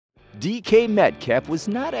DK Metcalf was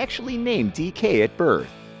not actually named DK at birth.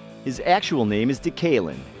 His actual name is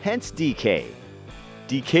DeKaylin, hence DK.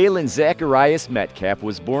 DeKaylin Zecharius Metcalf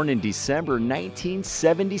was born in December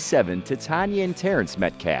 1977 to Tonya and Terrence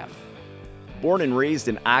Metcalf. Born and raised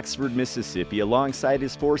in Oxford, Mississippi, alongside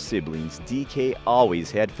his 4 siblings, DK always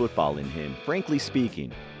had football in him, frankly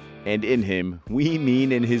speaking. And in him, we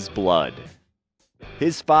mean in his blood.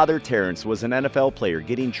 His father, Terrence, was an NFL player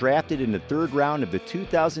getting drafted in the 3rd round of the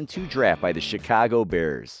 2002 draft by the Chicago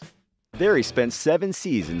Bears. There he spent 7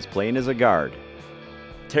 seasons playing as a guard.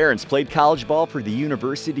 Terrence played college ball for the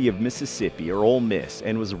University of Mississippi, or Ole Miss,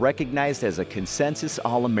 and was recognized as a consensus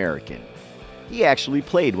All-American. He actually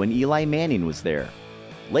played when Eli Manning was there.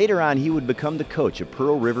 Later on, he would become the coach of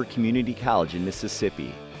Pearl River Community College in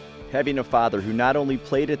Mississippi. Having a father who not only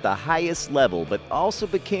played at the highest level but also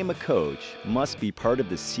became a coach must be part of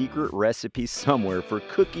the secret recipe somewhere for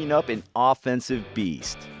cooking up an offensive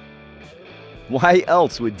beast. Why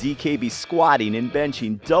else would DK be squatting and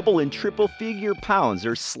benching double and triple figure pounds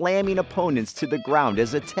or slamming opponents to the ground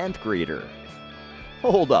as a 10th grader?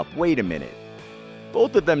 Hold up, wait a minute.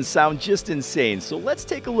 Both of them sound just insane, so let's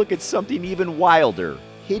take a look at something even wilder: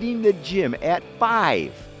 hitting the gym at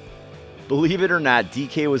 5. Believe it or not,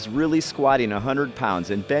 DK was really squatting 100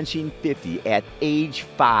 pounds and benching 50 at age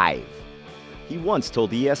 5. He once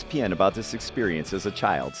told ESPN about this experience as a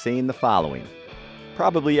child, saying the following: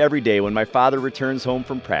 "Probably every day when my father returns home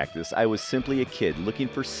from practice, I was simply a kid looking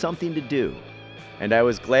for something to do. And I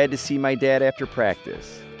was glad to see my dad after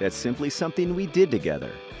practice. That's simply something we did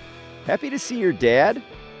together. Happy to see your dad?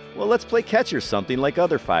 Well, let's play catch or something like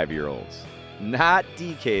other 5-year-olds. Not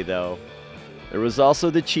DK, though. There was also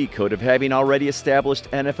the cheat code of having already established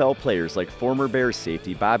NFL players like former Bears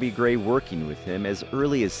safety Bobby Gray working with him as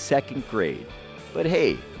early as 2nd grade. But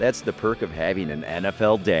hey, that's the perk of having an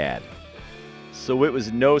NFL dad. So it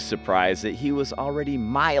was no surprise that he was already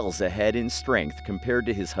miles ahead in strength compared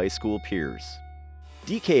to his high school peers.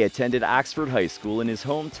 DK attended Oxford High School in his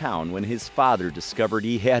hometown when his father discovered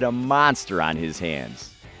he had a monster on his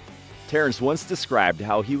hands. Terrence once described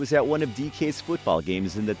how he was at one of DK's football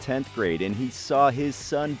games in the 10th grade and he saw his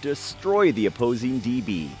son destroy the opposing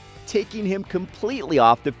DB, taking him completely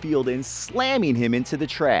off the field and slamming him into the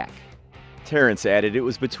track. Terrence added it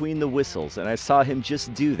was between the whistles and I saw him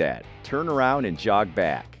just do that, turn around and jog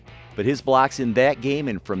back. But his blocks in that game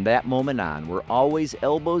and from that moment on were always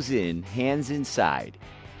elbows in, hands inside.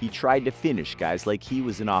 He tried to finish guys like he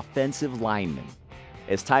was an offensive lineman.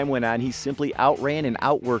 As time went on, he simply outran and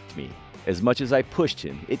outworked me. As much as I pushed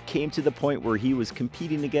him, it came to the point where he was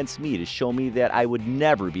competing against me to show me that I would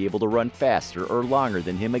never be able to run faster or longer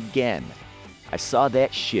than him again. I saw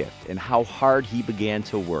that shift and how hard he began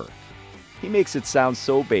to work. He makes it sound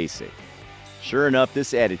so basic. Sure enough,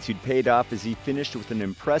 this attitude paid off as he finished with an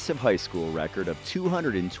impressive high school record of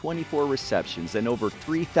 224 receptions and over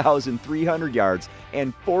 3,300 yards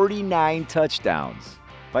and 49 touchdowns.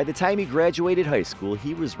 By the time he graduated high school,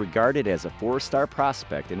 he was regarded as a 4-star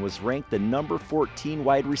prospect and was ranked the number 14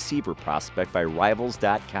 wide receiver prospect by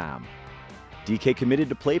Rivals.com. DK committed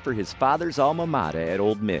to play for his father's alma mater at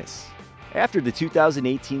Ole Miss. After the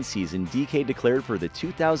 2018 season, DK declared for the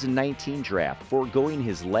 2019 draft, foregoing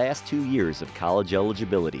his last 2 years of college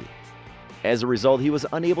eligibility. As a result, he was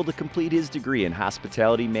unable to complete his degree in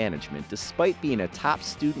hospitality management despite being a top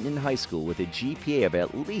student in high school with a GPA of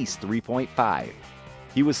at least 3.5.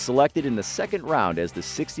 He was selected in the 2nd round as the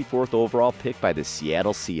 64th overall pick by the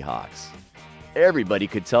Seattle Seahawks. Everybody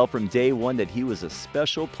could tell from day one that he was a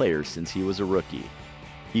special player since he was a rookie.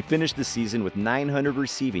 He finished the season with 900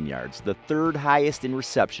 receiving yards, the 3rd highest in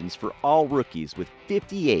receptions for all rookies with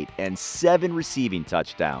 58 and 7 receiving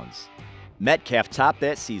touchdowns. Metcalf topped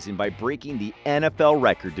that season by breaking the NFL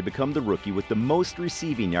record to become the rookie with the most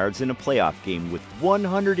receiving yards in a playoff game with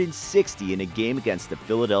 160 in a game against the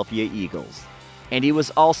Philadelphia Eagles. And he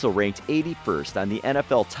was also ranked 81st on the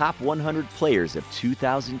NFL Top 100 Players of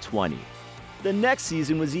 2020. The next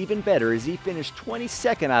season was even better as he finished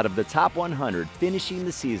 22nd out of the top 100, finishing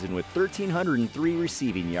the season with 1,303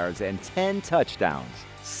 receiving yards and 10 touchdowns,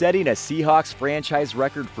 setting a Seahawks franchise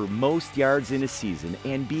record for most yards in a season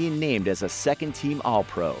and being named as a 2nd-team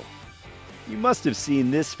All-Pro. You must have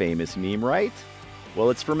seen this famous meme, right?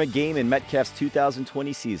 Well, it's from a game in Metcalf's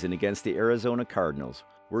 2020 season against the Arizona Cardinals,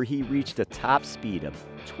 where he reached a top speed of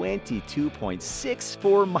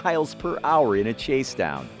 22.64 miles per hour in a chase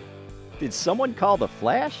down. Did someone call the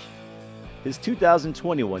Flash? His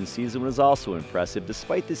 2021 season was also impressive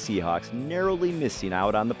despite the Seahawks narrowly missing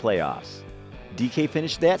out on the playoffs. DK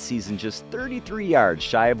finished that season just 33 yards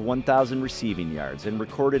shy of 1,000 receiving yards and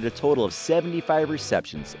recorded a total of 75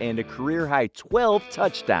 receptions and a career-high 12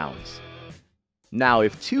 touchdowns. Now,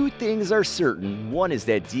 if two things are certain, one is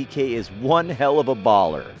that DK is one hell of a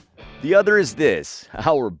baller. The other is this: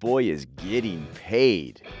 our boy is getting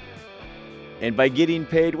paid. And by getting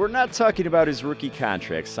paid, we're not talking about his rookie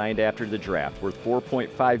contract signed after the draft, worth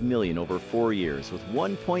 $4.5 million over 4 years, with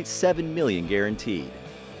 $1.7 million guaranteed.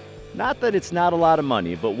 Not that it's not a lot of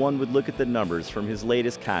money, but one would look at the numbers from his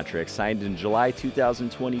latest contract signed in July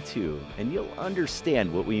 2022, and you'll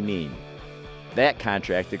understand what we mean. That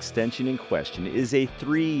contract extension in question is a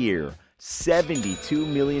 3-year, $72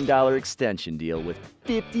 million extension deal with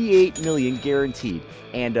 $58 million guaranteed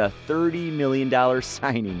and a $30 million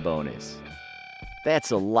signing bonus.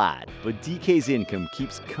 That's a lot, but DK's income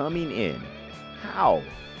keeps coming in. How?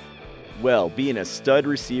 Well, being a stud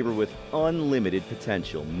receiver with unlimited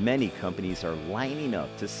potential, many companies are lining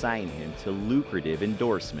up to sign him to lucrative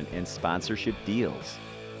endorsement and sponsorship deals.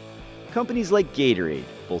 Companies like Gatorade,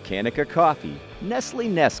 Volcanica Coffee, Nestle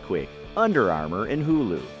Nesquik, Under Armour, and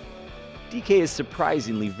Hulu. DK is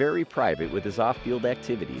surprisingly very private with his off-field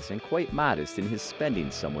activities and quite modest in his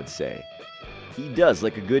spending, some would say. He does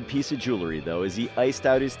like a good piece of jewelry though, as he iced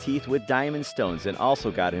out his teeth with diamond stones and also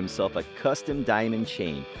got himself a custom diamond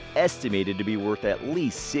chain, estimated to be worth at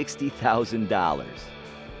least $60,000.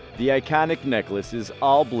 The iconic necklace is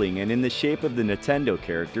all bling and in the shape of the Nintendo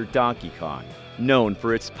character Donkey Kong, known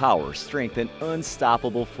for its power, strength, and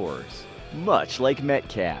unstoppable force, much like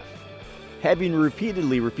Metcalf. Having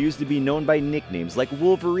repeatedly refused to be known by nicknames like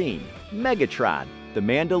Wolverine, Megatron, the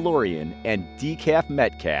Mandalorian, and Decaf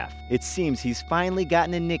Metcalf, it seems he's finally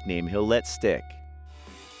gotten a nickname he'll let stick.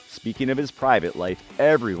 Speaking of his private life,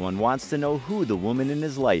 everyone wants to know who the woman in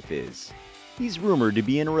his life is. He's rumored to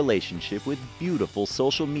be in a relationship with beautiful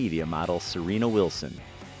social media model Serena Wilson.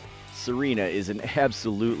 Serena is an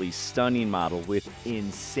absolutely stunning model with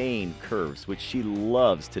insane curves, which she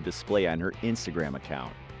loves to display on her Instagram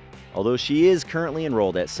account. Although she is currently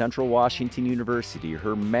enrolled at Central Washington University,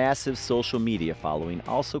 her massive social media following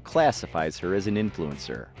also classifies her as an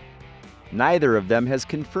influencer. Neither of them has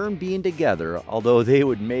confirmed being together, although they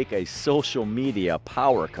would make a social media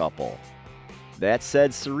power couple. That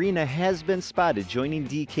said, Serena has been spotted joining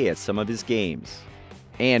DK at some of his games,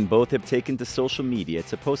 and both have taken to social media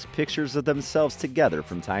to post pictures of themselves together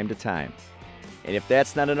from time to time. And if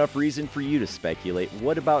that's not enough reason for you to speculate,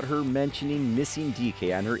 what about her mentioning missing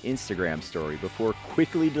DK on her Instagram story before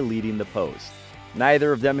quickly deleting the post?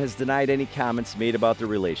 Neither of them has denied any comments made about the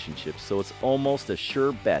relationship, so it's almost a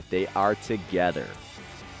sure bet they are together.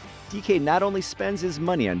 DK not only spends his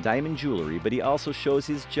money on diamond jewelry, but he also shows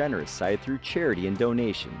his generous side through charity and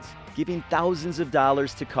donations, giving thousands of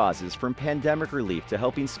dollars to causes from pandemic relief to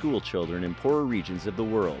helping school children in poorer regions of the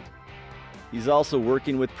world. He's also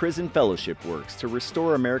working with Prison Fellowship Works to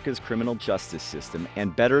restore America's criminal justice system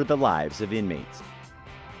and better the lives of inmates.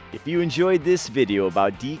 If you enjoyed this video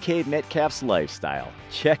about DK Metcalf's lifestyle,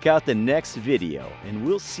 check out the next video and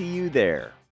we'll see you there.